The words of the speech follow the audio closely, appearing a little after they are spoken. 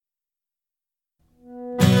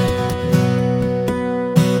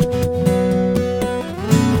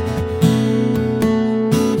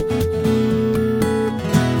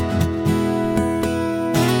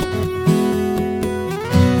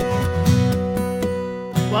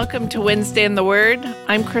Welcome to Wednesday in the Word.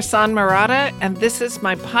 I'm Krisan Murata, and this is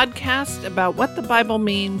my podcast about what the Bible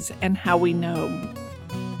means and how we know.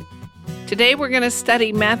 Today we're going to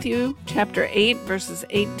study Matthew chapter 8, verses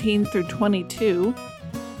 18 through 22.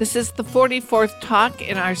 This is the 44th talk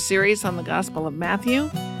in our series on the Gospel of Matthew.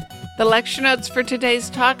 The lecture notes for today's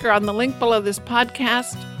talk are on the link below this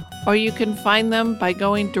podcast, or you can find them by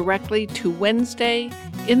going directly to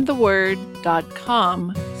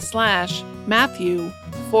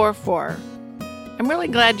wednesdayintheword.com/Matthew44. I'm really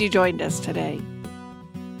glad you joined us today.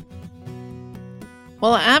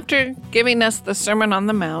 Well, after giving us the Sermon on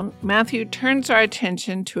the Mount, Matthew turns our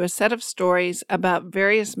attention to a set of stories about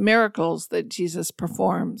various miracles that Jesus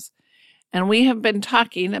performs. And we have been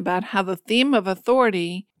talking about how the theme of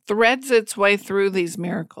authority threads its way through these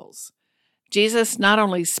miracles. Jesus not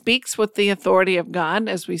only speaks with the authority of God,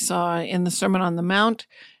 as we saw in the Sermon on the Mount,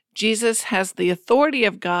 Jesus has the authority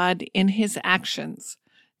of God in his actions.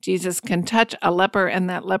 Jesus can touch a leper and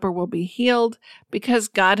that leper will be healed because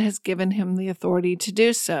God has given him the authority to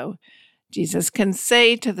do so. Jesus can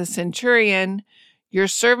say to the centurion, "Your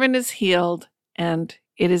servant is healed," and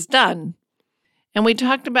it is done. And we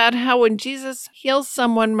talked about how when Jesus heals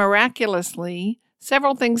someone miraculously,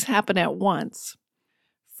 several things happen at once.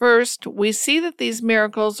 First, we see that these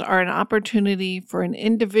miracles are an opportunity for an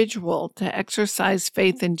individual to exercise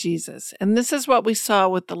faith in Jesus. And this is what we saw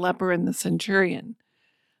with the leper and the centurion.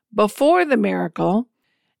 Before the miracle,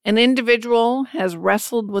 an individual has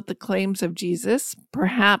wrestled with the claims of Jesus.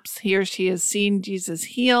 Perhaps he or she has seen Jesus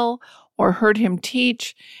heal or heard him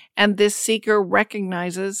teach, and this seeker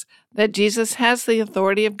recognizes that Jesus has the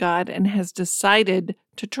authority of God and has decided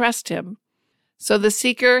to trust him. So the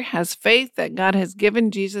seeker has faith that God has given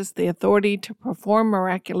Jesus the authority to perform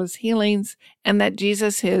miraculous healings and that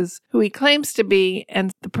Jesus is who he claims to be,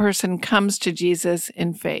 and the person comes to Jesus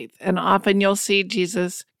in faith. And often you'll see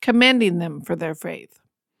Jesus commending them for their faith.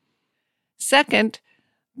 Second,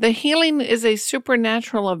 the healing is a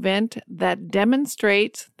supernatural event that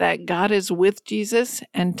demonstrates that God is with Jesus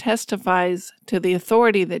and testifies to the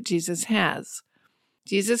authority that Jesus has.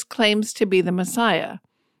 Jesus claims to be the Messiah.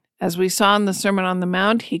 As we saw in the Sermon on the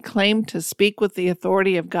Mount, he claimed to speak with the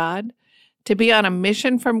authority of God, to be on a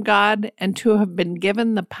mission from God, and to have been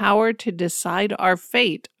given the power to decide our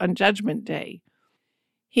fate on Judgment Day.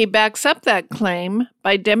 He backs up that claim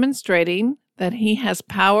by demonstrating that he has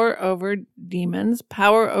power over demons,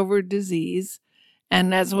 power over disease,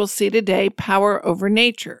 and as we'll see today, power over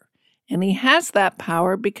nature. And he has that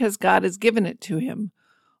power because God has given it to him.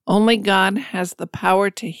 Only God has the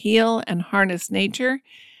power to heal and harness nature,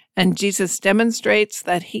 and Jesus demonstrates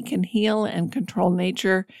that he can heal and control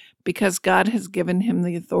nature because God has given him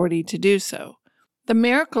the authority to do so. The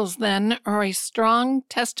miracles, then, are a strong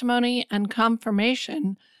testimony and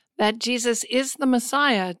confirmation that Jesus is the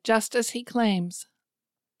Messiah, just as he claims.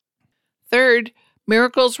 Third,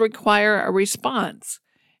 miracles require a response.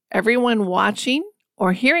 Everyone watching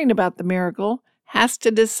or hearing about the miracle has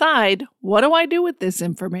to decide, what do I do with this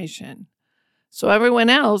information? So everyone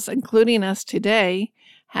else, including us today,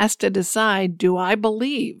 has to decide, do I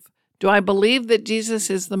believe? Do I believe that Jesus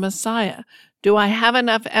is the Messiah? Do I have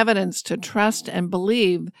enough evidence to trust and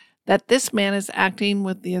believe that this man is acting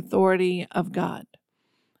with the authority of God?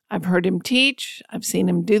 I've heard him teach. I've seen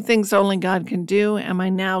him do things only God can do. Am I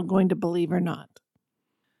now going to believe or not?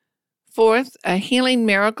 Fourth, a healing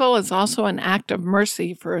miracle is also an act of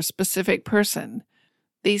mercy for a specific person.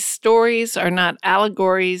 These stories are not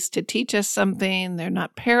allegories to teach us something. They're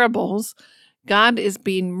not parables. God is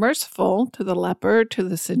being merciful to the leper, to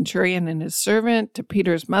the centurion and his servant, to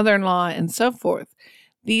Peter's mother-in-law, and so forth.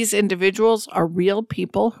 These individuals are real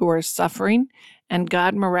people who are suffering, and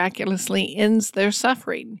God miraculously ends their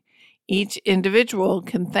suffering. Each individual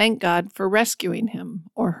can thank God for rescuing him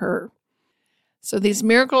or her. So these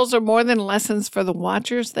miracles are more than lessons for the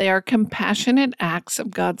watchers. They are compassionate acts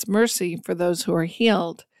of God's mercy for those who are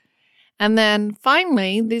healed. And then,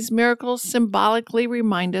 finally, these miracles symbolically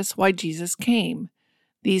remind us why Jesus came.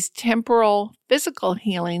 These temporal, physical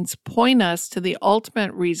healings point us to the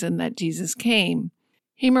ultimate reason that Jesus came.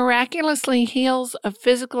 He miraculously heals a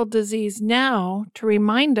physical disease now to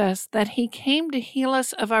remind us that he came to heal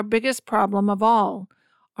us of our biggest problem of all,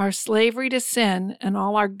 our slavery to sin and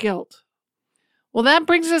all our guilt. Well, that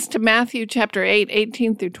brings us to Matthew chapter 8,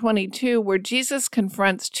 18 through 22, where Jesus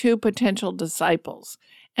confronts two potential disciples.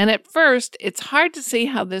 And at first, it's hard to see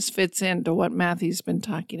how this fits into what Matthew's been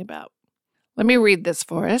talking about. Let me read this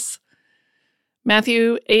for us.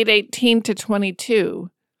 Matthew 8:18 to 22.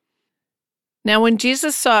 Now when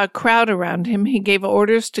Jesus saw a crowd around him, he gave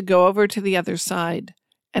orders to go over to the other side.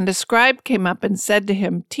 And a scribe came up and said to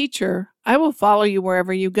him, "Teacher, I will follow you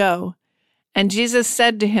wherever you go." And Jesus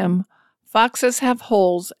said to him, "Foxes have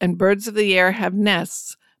holes and birds of the air have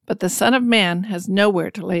nests, but the Son of Man has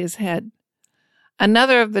nowhere to lay his head."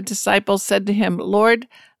 Another of the disciples said to him, "Lord,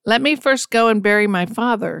 let me first go and bury my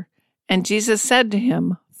father." And Jesus said to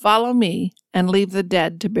him, "Follow me and leave the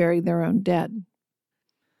dead to bury their own dead."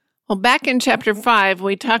 Well, back in chapter 5,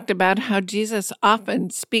 we talked about how Jesus often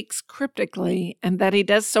speaks cryptically and that he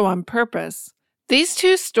does so on purpose. These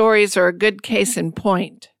two stories are a good case in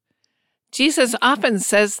point. Jesus often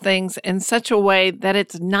says things in such a way that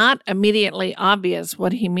it's not immediately obvious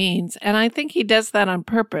what he means, and I think he does that on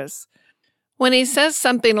purpose. When he says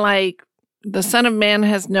something like, "The Son of Man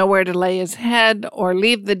has nowhere to lay his head," or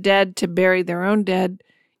 "leave the dead to bury their own dead,"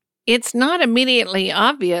 it's not immediately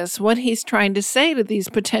obvious what he's trying to say to these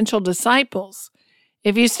potential disciples.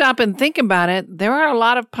 If you stop and think about it, there are a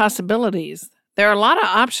lot of possibilities. There are a lot of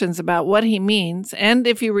options about what he means, and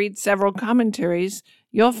if you read several commentaries,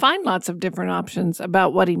 you'll find lots of different options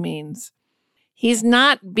about what he means. He's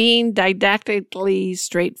not being didactically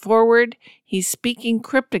straightforward. He's speaking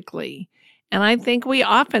cryptically. And I think we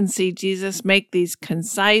often see Jesus make these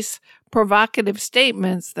concise, provocative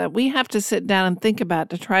statements that we have to sit down and think about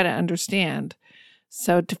to try to understand.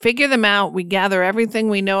 So to figure them out, we gather everything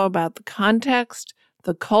we know about the context,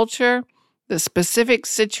 the culture, the specific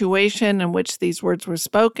situation in which these words were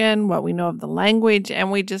spoken, what we know of the language,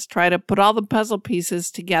 and we just try to put all the puzzle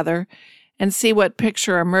pieces together and see what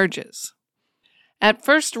picture emerges. At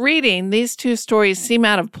first reading, these two stories seem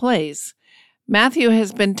out of place. Matthew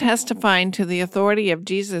has been testifying to the authority of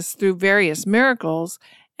Jesus through various miracles,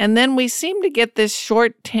 and then we seem to get this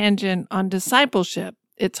short tangent on discipleship.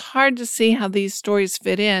 It's hard to see how these stories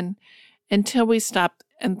fit in until we stop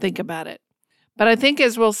and think about it. But I think,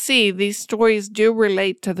 as we'll see, these stories do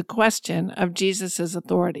relate to the question of Jesus'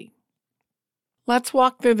 authority. Let's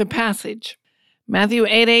walk through the passage. Matthew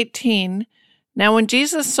 8:18. Now when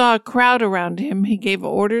Jesus saw a crowd around him, he gave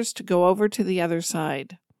orders to go over to the other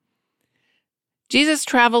side. Jesus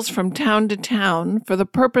travels from town to town for the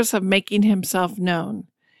purpose of making himself known.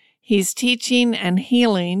 He's teaching and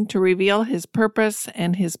healing to reveal his purpose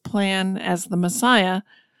and his plan as the Messiah,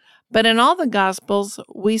 but in all the Gospels,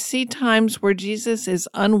 we see times where Jesus is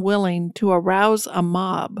unwilling to arouse a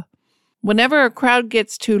mob. Whenever a crowd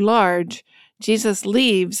gets too large, Jesus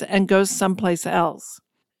leaves and goes someplace else.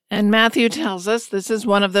 And Matthew tells us this is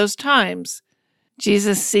one of those times.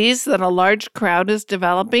 Jesus sees that a large crowd is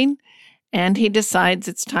developing, and he decides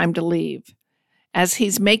it's time to leave. As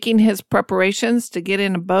he's making his preparations to get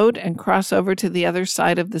in a boat and cross over to the other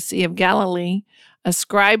side of the Sea of Galilee, a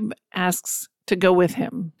scribe asks to go with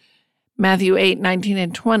him. Matthew 8:19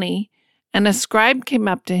 and 20, and a scribe came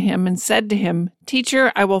up to him and said to him,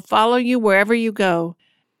 "Teacher, I will follow you wherever you go."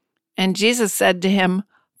 And Jesus said to him,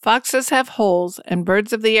 "Foxes have holes and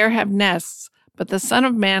birds of the air have nests, but the Son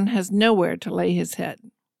of Man has nowhere to lay his head."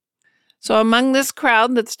 So among this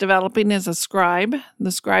crowd that's developing is a scribe.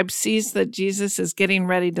 The scribe sees that Jesus is getting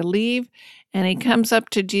ready to leave, and he comes up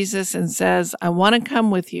to Jesus and says, "I want to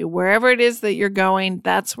come with you. Wherever it is that you're going,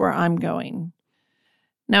 that's where I'm going."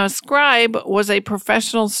 Now, a scribe was a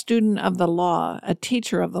professional student of the law, a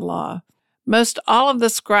teacher of the law. Most all of the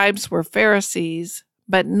scribes were Pharisees,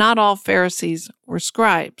 but not all Pharisees were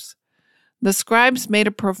scribes. The scribes made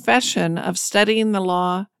a profession of studying the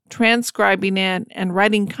law, transcribing it, and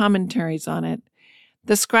writing commentaries on it.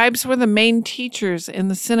 The scribes were the main teachers in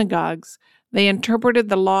the synagogues. They interpreted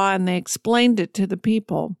the law and they explained it to the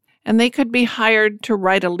people, and they could be hired to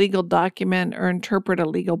write a legal document or interpret a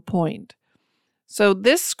legal point. So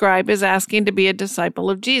this scribe is asking to be a disciple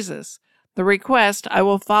of Jesus. The request, "I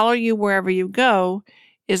will follow you wherever you go,"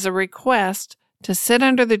 is a request to sit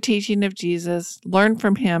under the teaching of Jesus, learn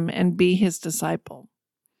from him, and be his disciple.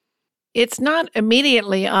 It's not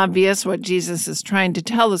immediately obvious what Jesus is trying to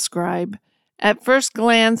tell the scribe. At first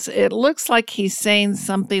glance, it looks like he's saying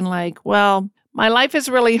something like, "Well, my life is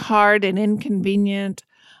really hard and inconvenient.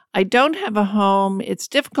 I don't have a home. It's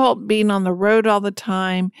difficult being on the road all the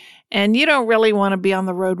time, and you don't really want to be on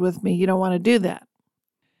the road with me. You don't want to do that."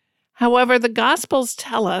 However, the Gospels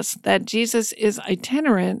tell us that Jesus is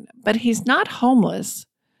itinerant, but he's not homeless.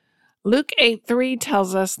 Luke 8:3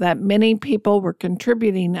 tells us that many people were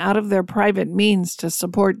contributing out of their private means to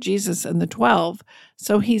support Jesus and the 12,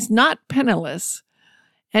 so he's not penniless.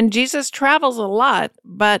 And Jesus travels a lot,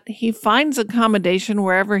 but he finds accommodation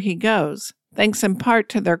wherever he goes, thanks in part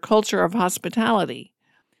to their culture of hospitality.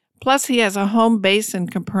 Plus, he has a home base in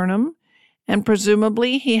Capernaum, and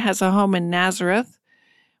presumably he has a home in Nazareth.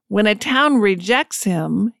 When a town rejects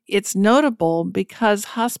him, it's notable because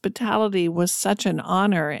hospitality was such an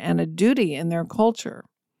honor and a duty in their culture.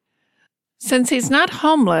 Since he's not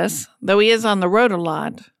homeless, though he is on the road a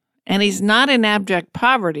lot, and he's not in abject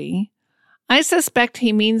poverty, I suspect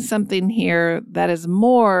he means something here that is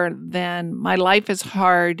more than my life is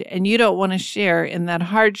hard and you don't want to share in that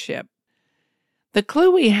hardship. The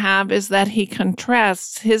clue we have is that he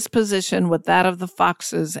contrasts his position with that of the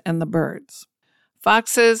foxes and the birds.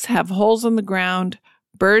 Foxes have holes in the ground,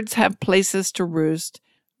 birds have places to roost.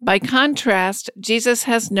 By contrast, Jesus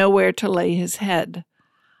has nowhere to lay his head.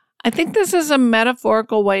 I think this is a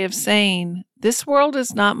metaphorical way of saying, this world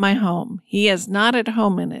is not my home. He is not at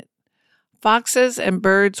home in it. Foxes and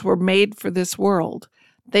birds were made for this world.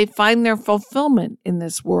 They find their fulfillment in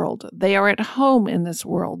this world. They are at home in this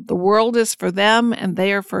world. The world is for them and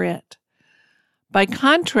they are for it. By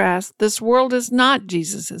contrast, this world is not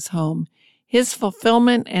Jesus' home. His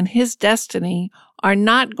fulfillment and his destiny are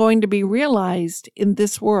not going to be realized in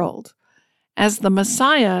this world. As the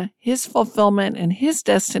Messiah, his fulfillment and his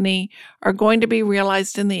destiny are going to be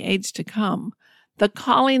realized in the age to come. The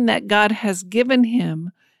calling that God has given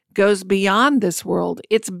him goes beyond this world.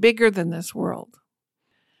 It's bigger than this world.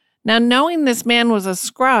 Now, knowing this man was a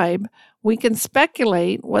scribe, we can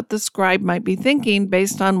speculate what the scribe might be thinking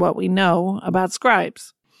based on what we know about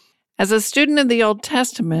scribes. As a student of the Old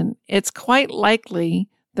Testament, it's quite likely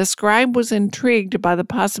the scribe was intrigued by the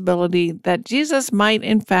possibility that Jesus might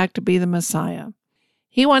in fact be the Messiah.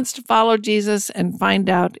 He wants to follow Jesus and find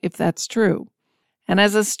out if that's true. And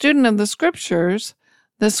as a student of the Scriptures,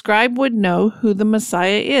 the scribe would know who the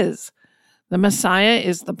Messiah is. The Messiah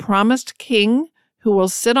is the promised king who will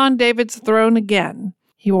sit on David's throne again.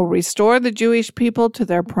 He will restore the Jewish people to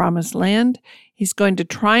their promised land. He's going to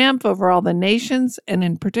triumph over all the nations, and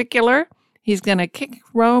in particular, he's going to kick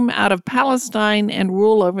Rome out of Palestine and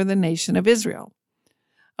rule over the nation of Israel.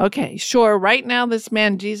 Okay, sure, right now this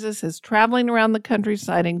man Jesus is traveling around the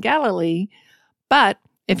countryside in Galilee, but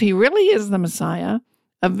if he really is the Messiah,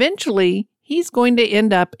 eventually he's going to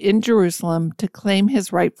end up in Jerusalem to claim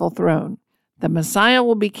his rightful throne. The Messiah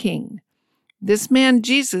will be king. This man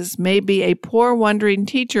Jesus may be a poor wandering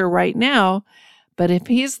teacher right now, but if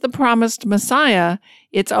he's the promised Messiah,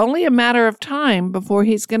 it's only a matter of time before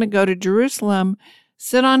he's going to go to Jerusalem,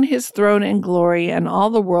 sit on his throne in glory, and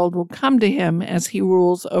all the world will come to him as he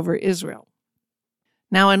rules over Israel.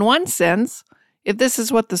 Now, in one sense, if this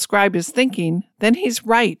is what the scribe is thinking, then he's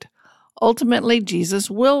right. Ultimately,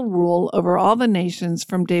 Jesus will rule over all the nations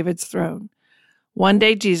from David's throne. One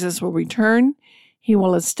day Jesus will return. He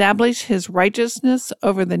will establish his righteousness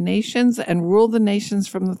over the nations and rule the nations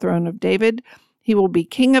from the throne of David. He will be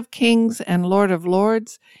King of kings and Lord of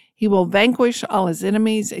lords. He will vanquish all his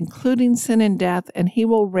enemies, including sin and death, and he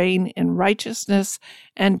will reign in righteousness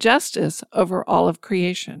and justice over all of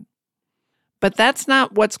creation. But that's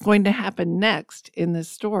not what's going to happen next in this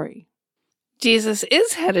story. Jesus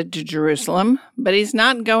is headed to Jerusalem, but he's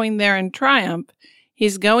not going there in triumph.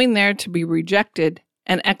 He's going there to be rejected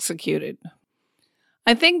and executed.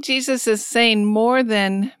 I think Jesus is saying more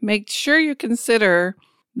than, make sure you consider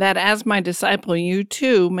that as my disciple, you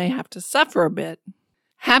too may have to suffer a bit.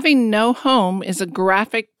 Having no home is a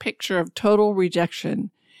graphic picture of total rejection.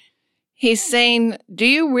 He's saying, do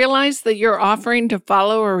you realize that you're offering to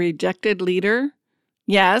follow a rejected leader?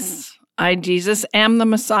 Yes, I, Jesus, am the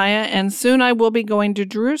Messiah, and soon I will be going to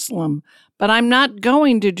Jerusalem. But I'm not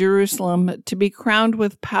going to Jerusalem to be crowned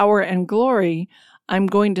with power and glory. I'm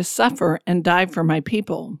going to suffer and die for my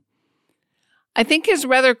people. I think his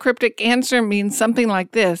rather cryptic answer means something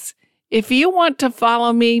like this. If you want to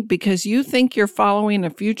follow me because you think you're following a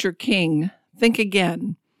future king, think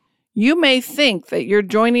again. You may think that you're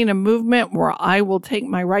joining a movement where I will take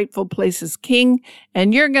my rightful place as king,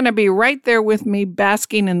 and you're going to be right there with me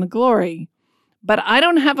basking in the glory. But I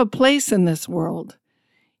don't have a place in this world.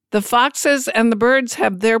 The foxes and the birds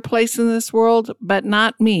have their place in this world, but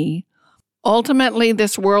not me. Ultimately,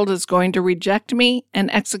 this world is going to reject me and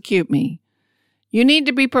execute me. You need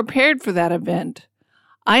to be prepared for that event.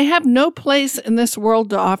 I have no place in this world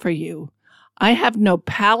to offer you. I have no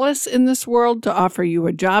palace in this world to offer you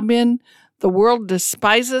a job in. The world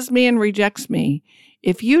despises me and rejects me.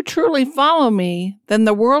 If you truly follow me, then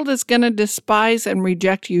the world is going to despise and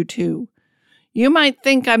reject you too. You might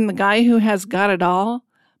think I'm the guy who has got it all,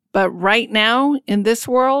 but right now, in this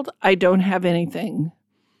world, I don't have anything.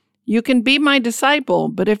 You can be my disciple,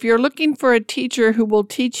 but if you're looking for a teacher who will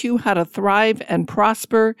teach you how to thrive and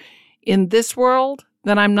prosper in this world,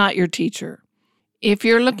 then I'm not your teacher. If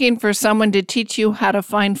you're looking for someone to teach you how to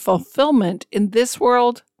find fulfillment in this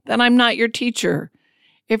world, then I'm not your teacher.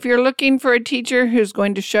 If you're looking for a teacher who's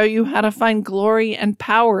going to show you how to find glory and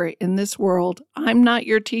power in this world, I'm not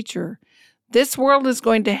your teacher. This world is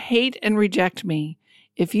going to hate and reject me.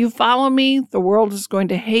 If you follow me, the world is going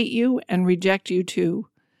to hate you and reject you too.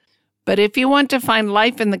 But if you want to find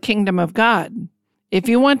life in the kingdom of God, if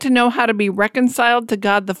you want to know how to be reconciled to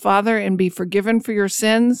God the Father and be forgiven for your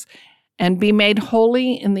sins and be made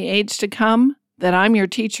holy in the age to come, then I'm your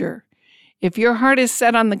teacher. If your heart is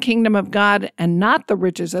set on the kingdom of God and not the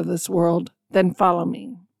riches of this world, then follow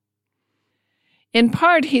me. In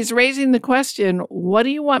part, he's raising the question, what do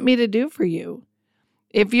you want me to do for you?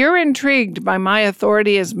 If you're intrigued by my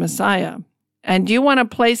authority as Messiah, and you want a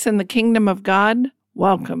place in the kingdom of God,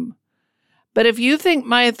 welcome. But if you think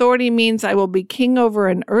my authority means I will be king over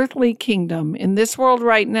an earthly kingdom in this world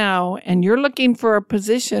right now, and you're looking for a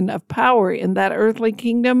position of power in that earthly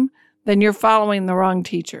kingdom, then you're following the wrong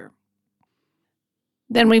teacher.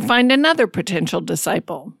 Then we find another potential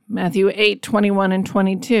disciple, Matthew 8:21 and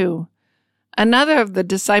 22. Another of the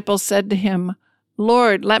disciples said to him,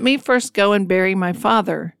 Lord, let me first go and bury my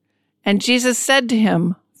father. And Jesus said to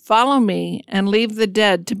him, Follow me and leave the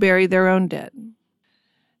dead to bury their own dead.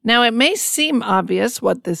 Now, it may seem obvious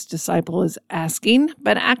what this disciple is asking,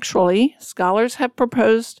 but actually, scholars have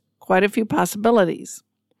proposed quite a few possibilities.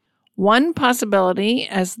 One possibility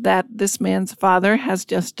is that this man's father has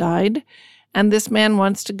just died, and this man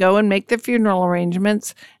wants to go and make the funeral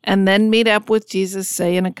arrangements and then meet up with Jesus,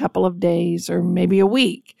 say, in a couple of days or maybe a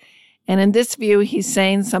week. And in this view, he's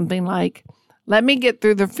saying something like, let me get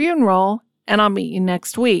through the funeral and I'll meet you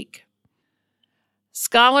next week.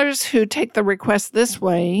 Scholars who take the request this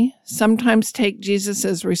way sometimes take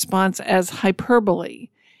Jesus' response as hyperbole.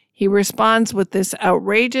 He responds with this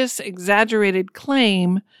outrageous, exaggerated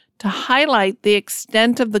claim to highlight the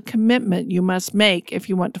extent of the commitment you must make if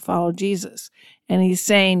you want to follow Jesus. And he's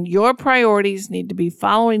saying, your priorities need to be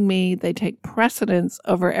following me. They take precedence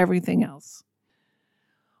over everything else.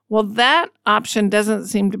 Well, that option doesn't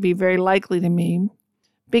seem to be very likely to me,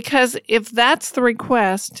 because if that's the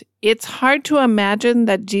request, it's hard to imagine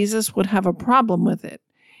that Jesus would have a problem with it.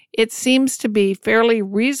 It seems to be fairly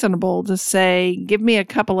reasonable to say, give me a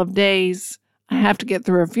couple of days, I have to get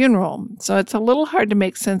through a funeral. So it's a little hard to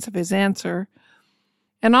make sense of his answer.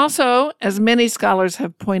 And also, as many scholars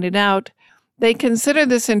have pointed out, they consider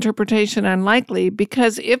this interpretation unlikely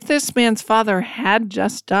because if this man's father had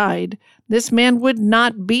just died, this man would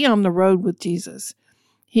not be on the road with Jesus.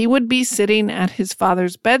 He would be sitting at his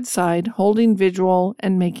father's bedside, holding vigil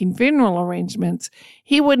and making funeral arrangements.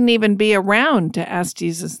 He wouldn't even be around to ask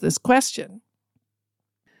Jesus this question.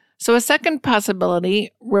 So a second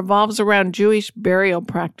possibility revolves around Jewish burial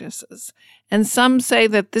practices, and some say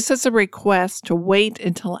that this is a request to wait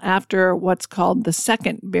until after what's called the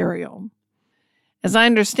second burial. As I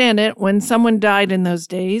understand it, when someone died in those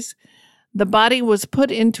days, the body was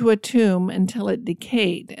put into a tomb until it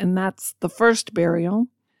decayed, and that's the first burial.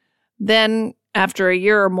 Then, after a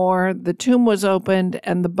year or more, the tomb was opened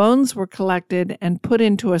and the bones were collected and put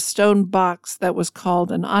into a stone box that was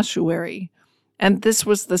called an ossuary. And this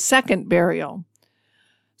was the second burial.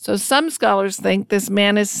 So some scholars think this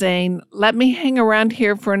man is saying, let me hang around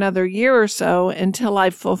here for another year or so until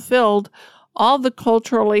I've fulfilled all the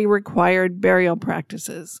culturally required burial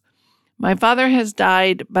practices. My father has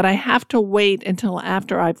died, but I have to wait until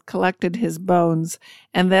after I've collected his bones,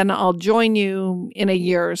 and then I'll join you in a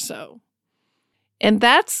year or so. In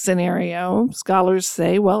that scenario, scholars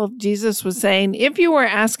say, well, if Jesus was saying, if you were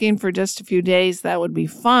asking for just a few days, that would be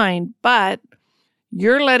fine, but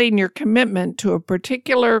you're letting your commitment to a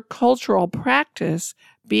particular cultural practice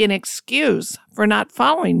be an excuse for not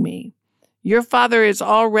following me. Your father is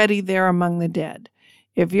already there among the dead.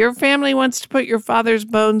 If your family wants to put your father's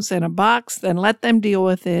bones in a box, then let them deal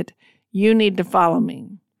with it. You need to follow me.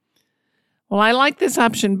 Well, I like this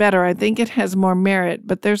option better. I think it has more merit,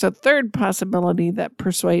 but there's a third possibility that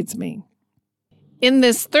persuades me. In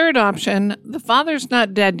this third option, the father's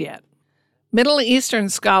not dead yet. Middle Eastern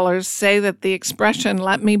scholars say that the expression,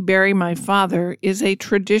 let me bury my father, is a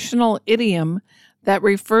traditional idiom that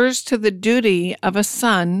refers to the duty of a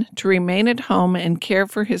son to remain at home and care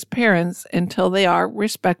for his parents until they are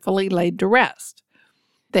respectfully laid to rest.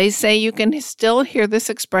 They say you can still hear this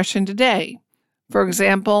expression today. For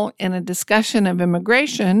example, in a discussion of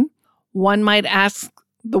immigration, one might ask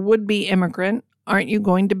the would-be immigrant, aren't you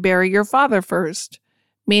going to bury your father first?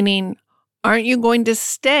 Meaning, aren't you going to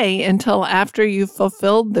stay until after you've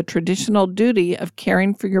fulfilled the traditional duty of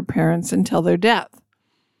caring for your parents until their death?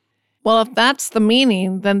 Well, if that's the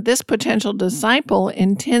meaning, then this potential disciple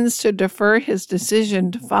intends to defer his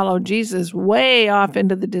decision to follow Jesus way off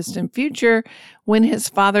into the distant future when his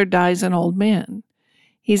father dies an old man.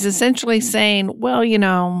 He's essentially saying, well,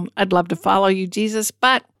 I'd love to follow you, Jesus,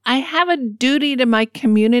 but I have a duty to my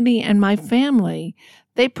community and my family.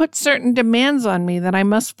 They put certain demands on me that I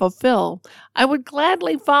must fulfill. I would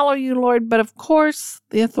gladly follow you, Lord, but of course,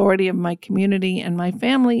 the authority of my community and my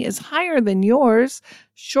family is higher than yours.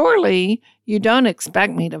 Surely you don't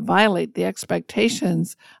expect me to violate the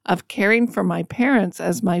expectations of caring for my parents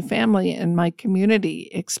as my family and my community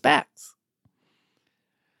expects.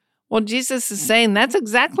 Well, Jesus is saying that's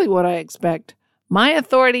exactly what I expect. My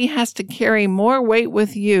authority has to carry more weight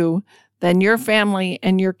with you than your family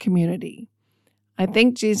and your community. I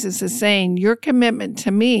think Jesus is saying your commitment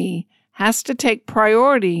to me has to take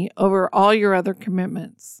priority over all your other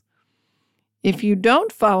commitments. If you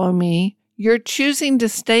don't follow me, you're choosing to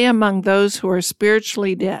stay among those who are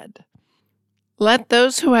spiritually dead. Let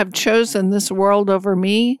those who have chosen this world over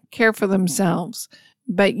me care for themselves.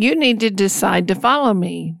 But you need to decide to follow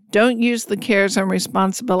me. Don't use the cares and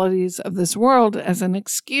responsibilities of this world as an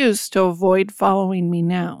excuse to avoid following me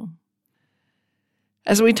now.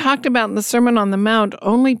 As we talked about in the Sermon on the Mount,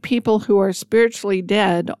 only people who are spiritually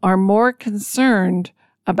dead are more concerned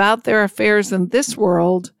about their affairs in this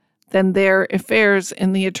world than their affairs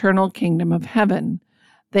in the eternal kingdom of heaven.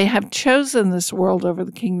 They have chosen this world over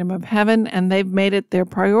the kingdom of heaven, and they've made it their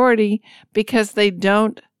priority because they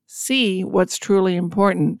don't see what's truly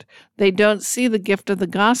important. They don't see the gift of the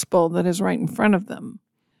gospel that is right in front of them.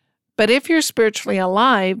 But if you're spiritually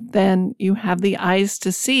alive, then you have the eyes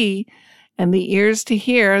to see and the ears to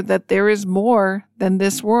hear that there is more than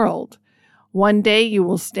this world. One day you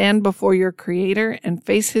will stand before your Creator and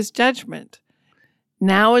face His judgment.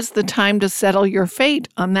 Now is the time to settle your fate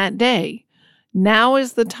on that day. Now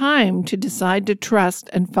is the time to decide to trust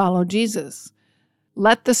and follow Jesus.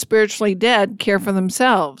 Let the spiritually dead care for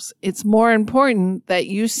themselves. It's more important that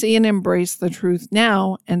you see and embrace the truth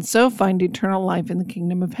now and so find eternal life in the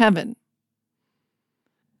kingdom of heaven.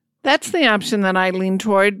 That's the option that I lean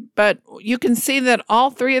toward, but you can see that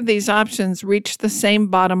all three of these options reach the same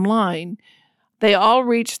bottom line. They all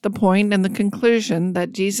reach the point and the conclusion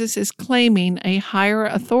that Jesus is claiming a higher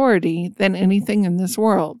authority than anything in this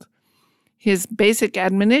world. His basic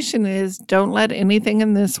admonition is, don't let anything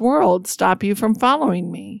in this world stop you from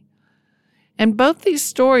following me. And both these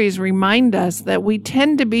stories remind us that we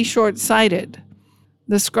tend to be short-sighted.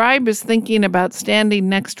 The scribe is thinking about standing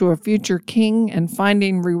next to a future king and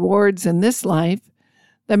finding rewards in this life.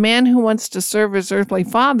 The man who wants to serve his earthly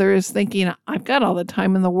father is thinking, I've got all the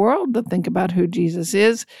time in the world to think about who Jesus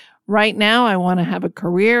is. Right now, I want to have a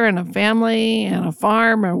career and a family and a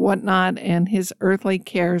farm or whatnot, and his earthly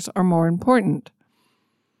cares are more important.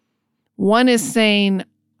 One is saying,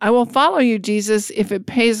 I will follow you, Jesus, if it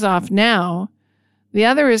pays off now. The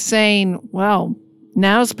other is saying, well,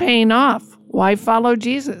 now's paying off. Why follow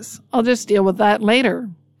Jesus? I'll just deal with that later.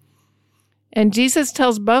 And Jesus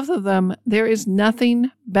tells both of them there is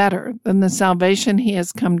nothing better than the salvation he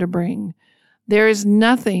has come to bring. There is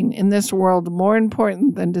nothing in this world more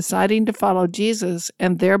important than deciding to follow Jesus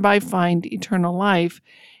and thereby find eternal life,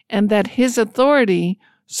 and that his authority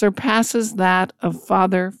surpasses that of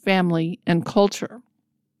father, family, and culture.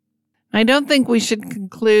 I don't think we should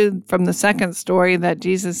conclude from the second story that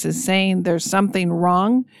Jesus is saying there's something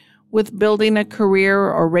wrong with building a career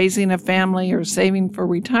or raising a family or saving for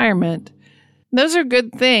retirement. Those are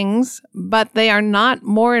good things, but they are not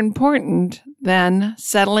more important than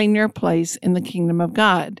settling your place in the kingdom of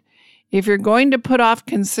God. If you're going to put off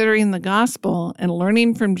considering the gospel and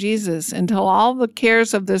learning from Jesus until all the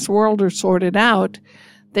cares of this world are sorted out,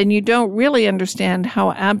 then you don't really understand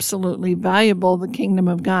how absolutely valuable the kingdom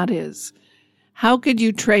of God is. How could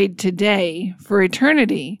you trade today for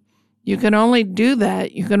eternity? You can only do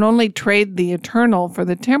that. You can only trade the eternal for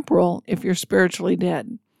the temporal if you're spiritually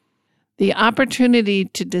dead. The opportunity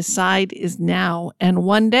to decide is now, and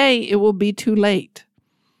one day it will be too late.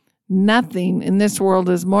 Nothing in this world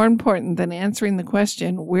is more important than answering the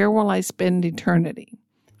question, where will I spend eternity?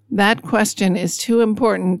 That question is too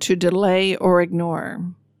important to delay or ignore.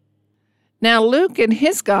 Now, Luke in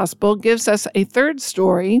his gospel gives us a third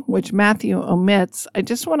story, which Matthew omits. I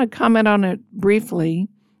just want to comment on it briefly.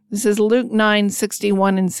 This is Luke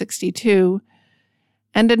 9:61 and 62.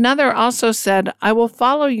 And another also said, I will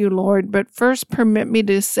follow you, Lord, but first permit me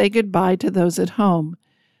to say goodbye to those at home.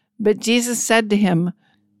 But Jesus said to him,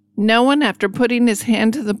 no one, after putting his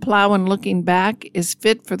hand to the plow and looking back, is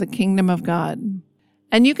fit for the kingdom of God.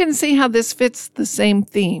 And you can see how this fits the same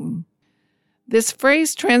theme. This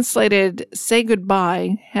phrase translated, say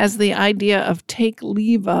goodbye, has the idea of take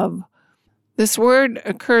leave of. This word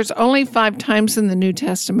occurs only 5 times in the New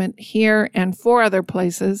Testament, here and 4 other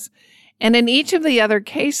places, And in each of the other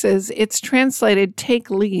cases, it's translated take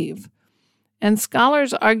leave. And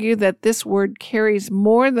scholars argue that this word carries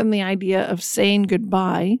more than the idea of saying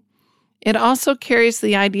goodbye. It also carries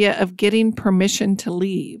the idea of getting permission to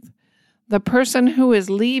leave. The person who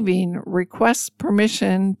is leaving requests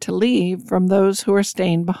permission to leave from those who are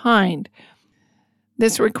staying behind.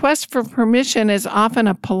 This request for permission is often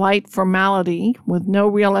a polite formality with no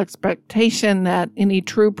real expectation that any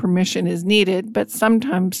true permission is needed, but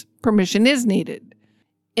sometimes permission is needed.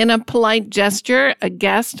 In a polite gesture, a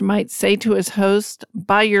guest might say to his host,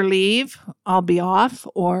 "By your leave, I'll be off,"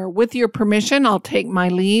 or "With your permission, I'll take my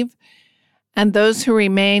leave." And those who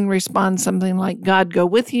remain respond something like, "God go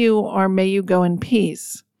with you," or "May you go in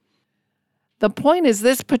peace." The point is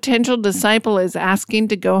this potential disciple is asking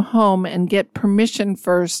to go home and get permission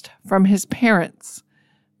first from his parents.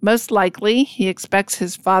 Most likely, he expects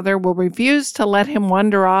his father will refuse to let him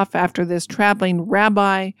wander off after this traveling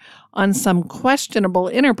rabbi on some questionable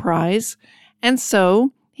enterprise, and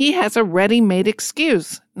so he has a ready-made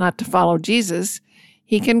excuse not to follow Jesus.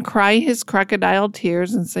 He can cry his crocodile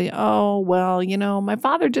tears and say, "Oh, well, my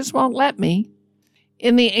father just won't let me."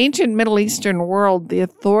 In the ancient Middle Eastern world, the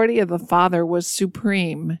authority of the father was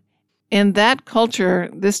supreme. In that culture,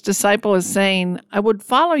 this disciple is saying, "I would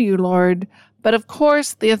follow you, Lord, but of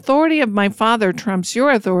course, the authority of my father trumps your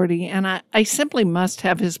authority, and I simply must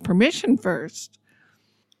have his permission first."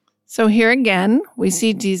 So here again, we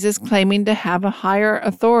see Jesus claiming to have a higher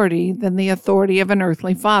authority than the authority of an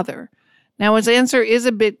earthly father. Now, his answer is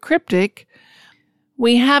a bit cryptic.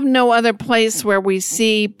 We have no other place where we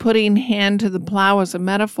see putting hand to the plow as a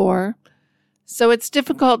metaphor. So it's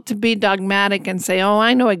difficult to be dogmatic and say, "Oh,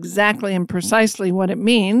 I know exactly and precisely what it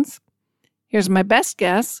means." Here's my best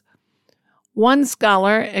guess. One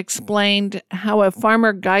scholar explained how a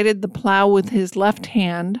farmer guided the plow with his left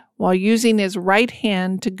hand while using his right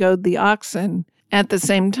hand to goad the oxen. At the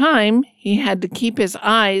same time, he had to keep his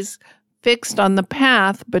eyes fixed on the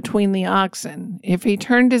path between the oxen. If he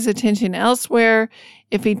turned his attention elsewhere,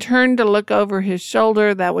 if he turned to look over his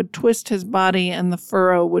shoulder, that would twist his body and the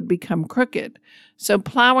furrow would become crooked. So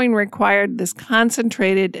plowing required this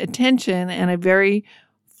concentrated attention and a very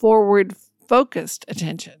forward-focused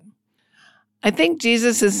attention. I think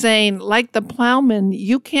Jesus is saying, like the plowman,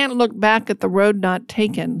 you can't look back at the road not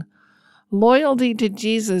taken. Loyalty to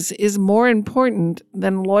Jesus is more important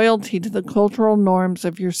than loyalty to the cultural norms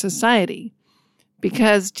of your society.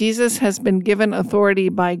 Because Jesus has been given authority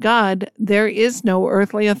by God, there is no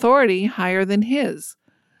earthly authority higher than his.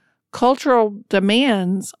 Cultural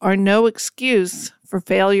demands are no excuse for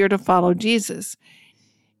failure to follow Jesus.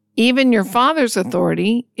 Even your father's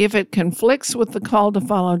authority, if it conflicts with the call to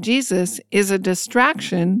follow Jesus, is a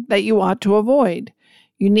distraction that you ought to avoid.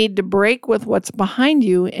 You need to break with what's behind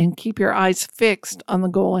you and keep your eyes fixed on the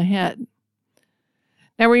goal ahead.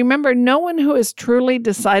 Now remember, no one who has truly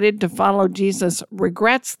decided to follow Jesus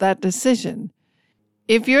regrets that decision.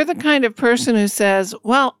 If you're the kind of person who says,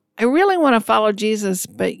 "Well, I really want to follow Jesus,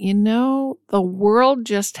 but the world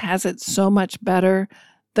just has it so much better.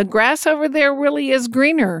 The grass over there really is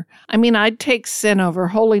greener. I'd take sin over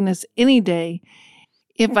holiness any day.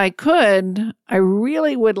 If I could, I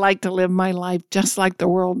really would like to live my life just like the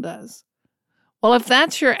world does." Well, if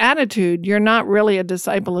that's your attitude, you're not really a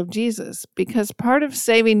disciple of Jesus, because part of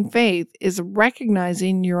saving faith is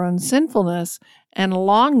recognizing your own sinfulness and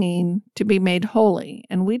longing to be made holy.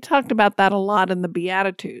 And we talked about that a lot in the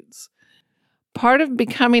Beatitudes. Part of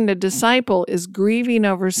becoming a disciple is grieving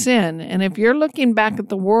over sin. And if you're looking back at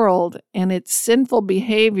the world and its sinful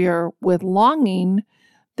behavior with longing,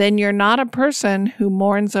 then you're not a person who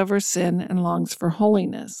mourns over sin and longs for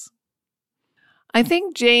holiness. I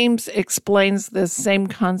think James explains this same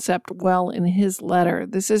concept well in his letter.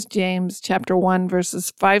 This is James chapter 1,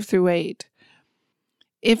 verses 5 through 8.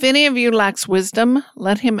 "If any of you lacks wisdom,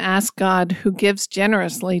 let him ask God, who gives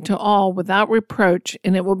generously to all without reproach,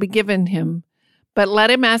 and it will be given him. But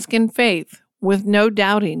let him ask in faith, with no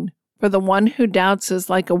doubting, for the one who doubts is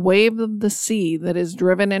like a wave of the sea that is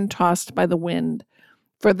driven and tossed by the wind.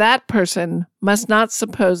 For that person must not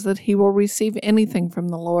suppose that he will receive anything from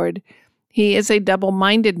the Lord. He is a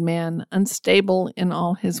double-minded man, unstable in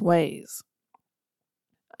all his ways."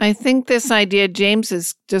 I think this idea James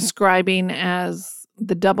is describing as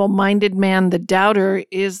the double-minded man, the doubter,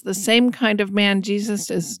 is the same kind of man Jesus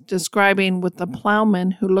is describing with the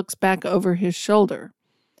plowman who looks back over his shoulder.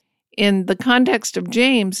 In the context of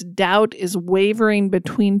James, doubt is wavering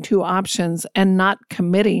between two options and not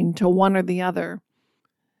committing to one or the other.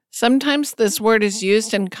 Sometimes this word is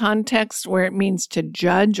used in context where it means to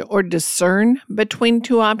judge or discern between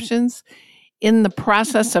two options. In the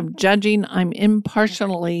process of judging, I'm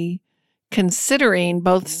impartially considering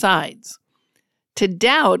both sides. To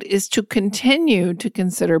doubt is to continue to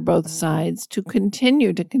consider both sides, to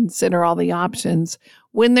continue to consider all the options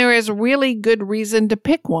when there is really good reason to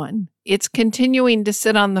pick one. It's continuing to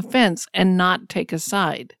sit on the fence and not take a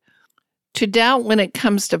side. To doubt when it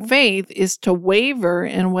comes to faith is to waver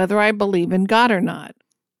in whether I believe in God or not.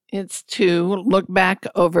 It's to look back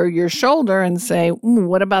over your shoulder and say,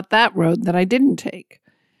 what about that road that I didn't take?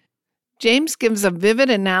 James gives a vivid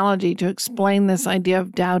analogy to explain this idea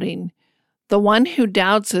of doubting. The one who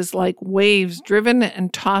doubts is like waves driven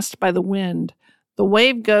and tossed by the wind. The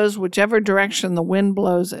wave goes whichever direction the wind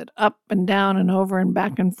blows it, up and down and over and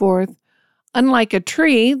back and forth. Unlike a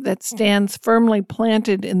tree that stands firmly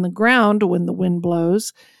planted in the ground when the wind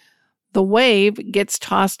blows, the wave gets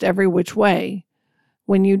tossed every which way.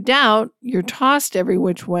 When you doubt, you're tossed every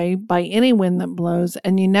which way by any wind that blows,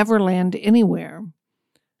 and you never land anywhere.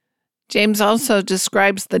 James also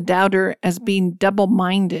describes the doubter as being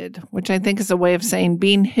double-minded, which I think is a way of saying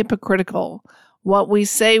being hypocritical. What we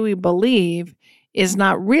say we believe is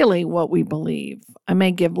not really what we believe. I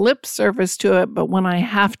may give lip service to it, but when I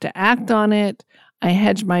have to act on it, I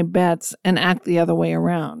hedge my bets and act the other way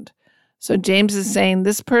around. So James is saying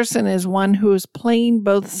this person is one who is playing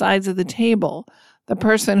both sides of the table. The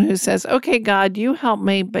person who says, okay, God, you help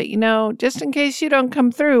me, but just in case you don't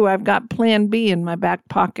come through, I've got plan B in my back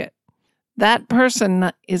pocket. That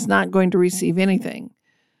person is not going to receive anything.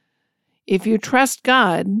 If you trust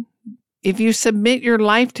God, if you submit your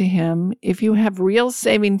life to Him, if you have real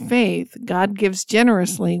saving faith, God gives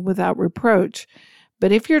generously without reproach.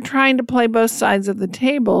 But if you're trying to play both sides of the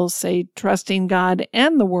table, say trusting God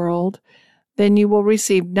and the world, then you will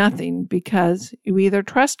receive nothing because you either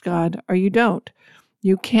trust God or you don't.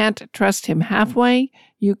 You can't trust Him halfway.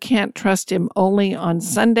 You can't trust Him only on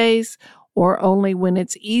Sundays or only when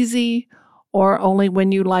it's easy or only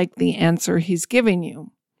when you like the answer He's giving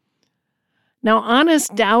you. Now,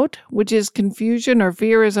 honest doubt, which is confusion or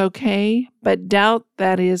fear, is okay, but doubt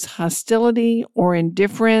that is hostility or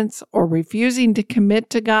indifference or refusing to commit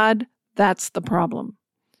to God, that's the problem.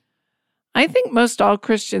 I think most all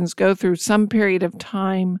Christians go through some period of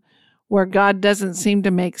time where God doesn't seem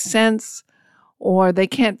to make sense, or they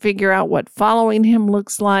can't figure out what following Him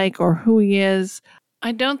looks like or who He is.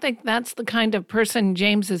 I don't think that's the kind of person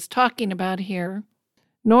James is talking about here,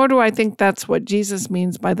 nor do I think that's what Jesus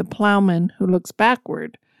means by the plowman who looks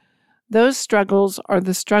backward. Those struggles are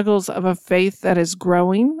the struggles of a faith that is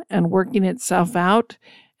growing and working itself out,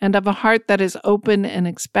 and of a heart that is open and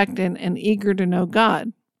expectant and eager to know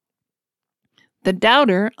God. The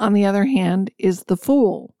doubter, on the other hand, is the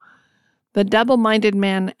fool. The double-minded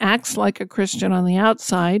man acts like a Christian on the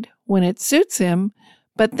outside when it suits him,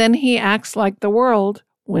 but then he acts like the world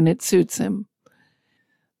when it suits him.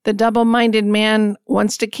 The double-minded man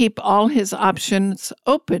wants to keep all his options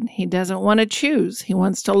open. He doesn't want to choose. He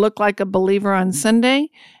wants to look like a believer on Sunday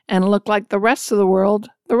and look like the rest of the world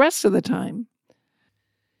the rest of the time.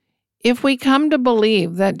 If we come to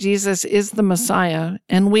believe that Jesus is the Messiah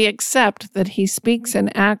and we accept that He speaks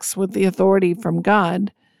and acts with the authority from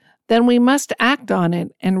God, then we must act on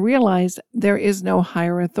it and realize there is no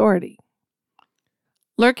higher authority.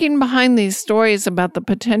 Lurking behind these stories about the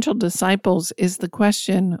potential disciples is the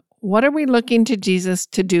question, what are we looking to Jesus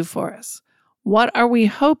to do for us? What are we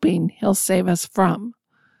hoping He'll save us from?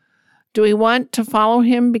 Do we want to follow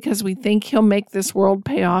Him because we think He'll make this world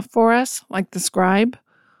pay off for us, like the scribe?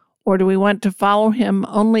 Or do we want to follow Him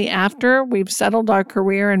only after we've settled our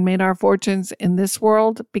career and made our fortunes in this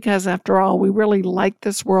world, because after all, we really like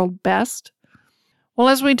this world best? Well,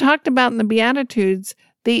 as we talked about in the Beatitudes,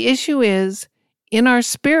 the issue is, in our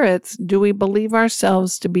spirits, do we believe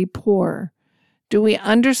ourselves to be poor? Do we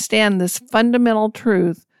understand this fundamental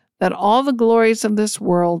truth that all the glories of this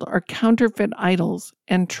world are counterfeit idols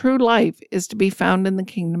and true life is to be found in the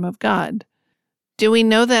kingdom of God? Do we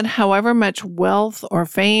know that however much wealth or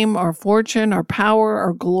fame or fortune or power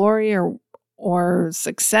or glory or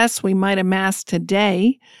success we might amass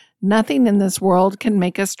today, nothing in this world can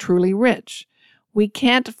make us truly rich? We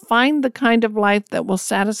can't find the kind of life that will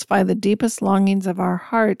satisfy the deepest longings of our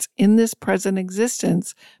hearts in this present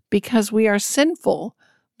existence because we are sinful,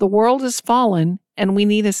 the world is fallen, and we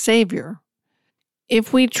need a Savior.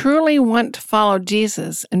 If we truly want to follow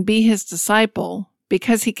Jesus and be His disciple,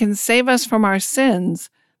 because He can save us from our sins,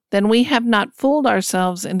 then we have not fooled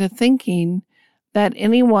ourselves into thinking that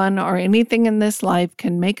anyone or anything in this life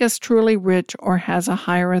can make us truly rich or has a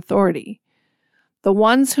higher authority. The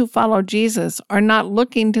ones who follow Jesus are not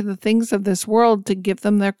looking to the things of this world to give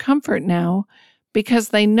them their comfort now, because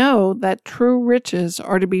they know that true riches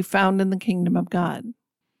are to be found in the kingdom of God.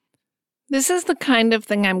 This is the kind of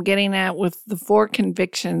thing I'm getting at with the 4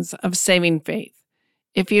 convictions of saving faith.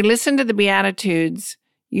 If you listen to the Beatitudes,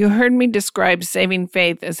 you heard me describe saving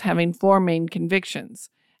faith as having 4 main convictions,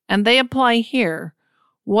 and they apply here.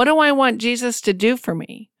 What do I want Jesus to do for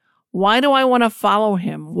me? Why do I want to follow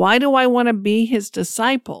him? Why do I want to be his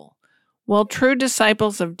disciple? Well, true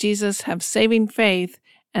disciples of Jesus have saving faith,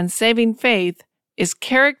 and saving faith is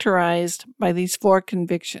characterized by these 4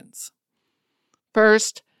 convictions.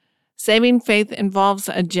 First, saving faith involves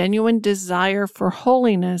a genuine desire for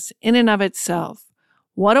holiness in and of itself.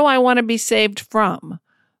 What do I want to be saved from?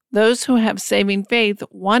 Those who have saving faith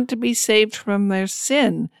want to be saved from their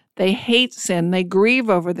sin. They hate sin, they grieve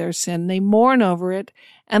over their sin, they mourn over it,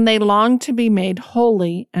 and they long to be made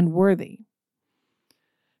holy and worthy.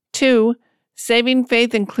 2, saving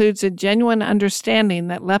faith includes a genuine understanding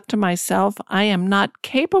that left to myself, I am not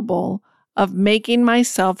capable of making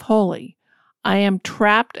myself holy. I am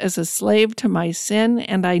trapped as a slave to my sin,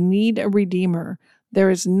 and I need a redeemer.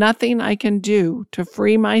 There is nothing I can do to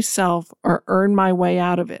free myself or earn my way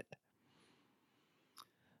out of it.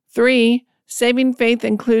 3, saving faith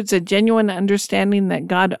includes a genuine understanding that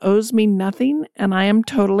God owes me nothing and I am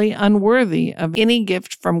totally unworthy of any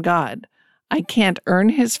gift from God. I can't earn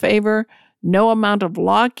his favor. No amount of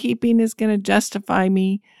law keeping is going to justify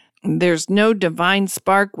me. There's no divine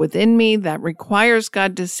spark within me that requires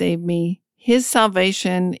God to save me. His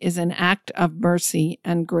salvation is an act of mercy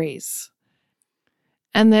and grace.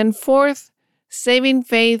 And then 4th, saving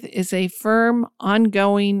faith is a firm,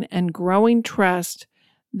 ongoing, and growing trust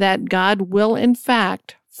that God will in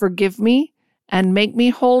fact forgive me and make me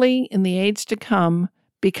holy in the age to come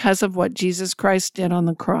because of what Jesus Christ did on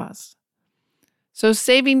the cross. So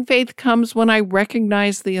saving faith comes when I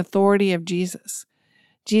recognize the authority of Jesus.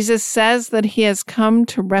 Jesus says that he has come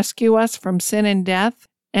to rescue us from sin and death,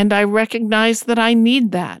 and I recognize that I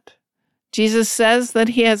need that. Jesus says that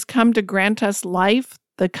he has come to grant us life,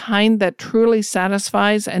 the kind that truly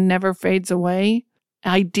satisfies and never fades away.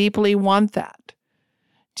 I deeply want that.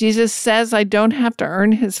 Jesus says I don't have to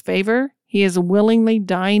earn his favor. He is willingly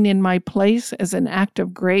dying in my place as an act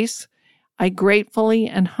of grace. I gratefully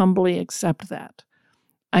and humbly accept that.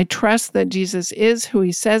 I trust that Jesus is who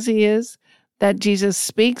he says he is, that Jesus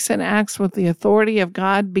speaks and acts with the authority of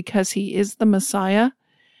God because he is the Messiah,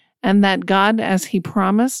 and that God, as he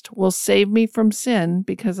promised, will save me from sin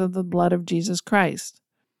because of the blood of Jesus Christ.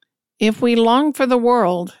 If we long for the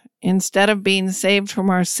world instead of being saved from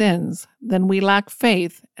our sins, then we lack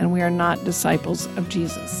faith and we are not disciples of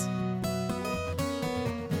Jesus.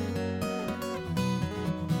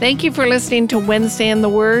 Thank you for listening to Wednesday in the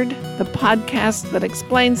Word, the podcast that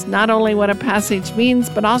explains not only what a passage means,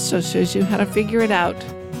 but also shows you how to figure it out.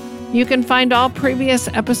 You can find all previous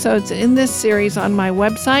episodes in this series on my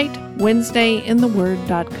website,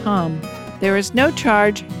 WednesdayInTheWord.com. There is no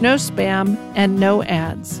charge, no spam, and no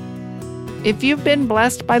ads. If you've been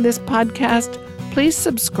blessed by this podcast, please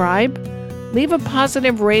subscribe, leave a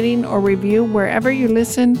positive rating or review wherever you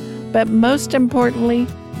listen, but most importantly,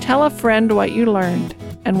 tell a friend what you learned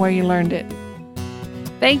and where you learned it.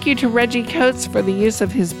 Thank you to Reggie Coates for the use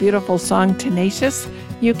of his beautiful song, Tenacious.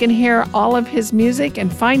 You can hear all of his music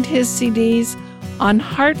and find his CDs on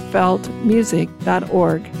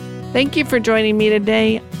heartfeltmusic.org. Thank you for joining me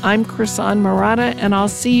today. I'm Chrisan Murata, and I'll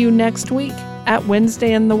see you next week at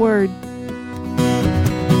Wednesday in the Word.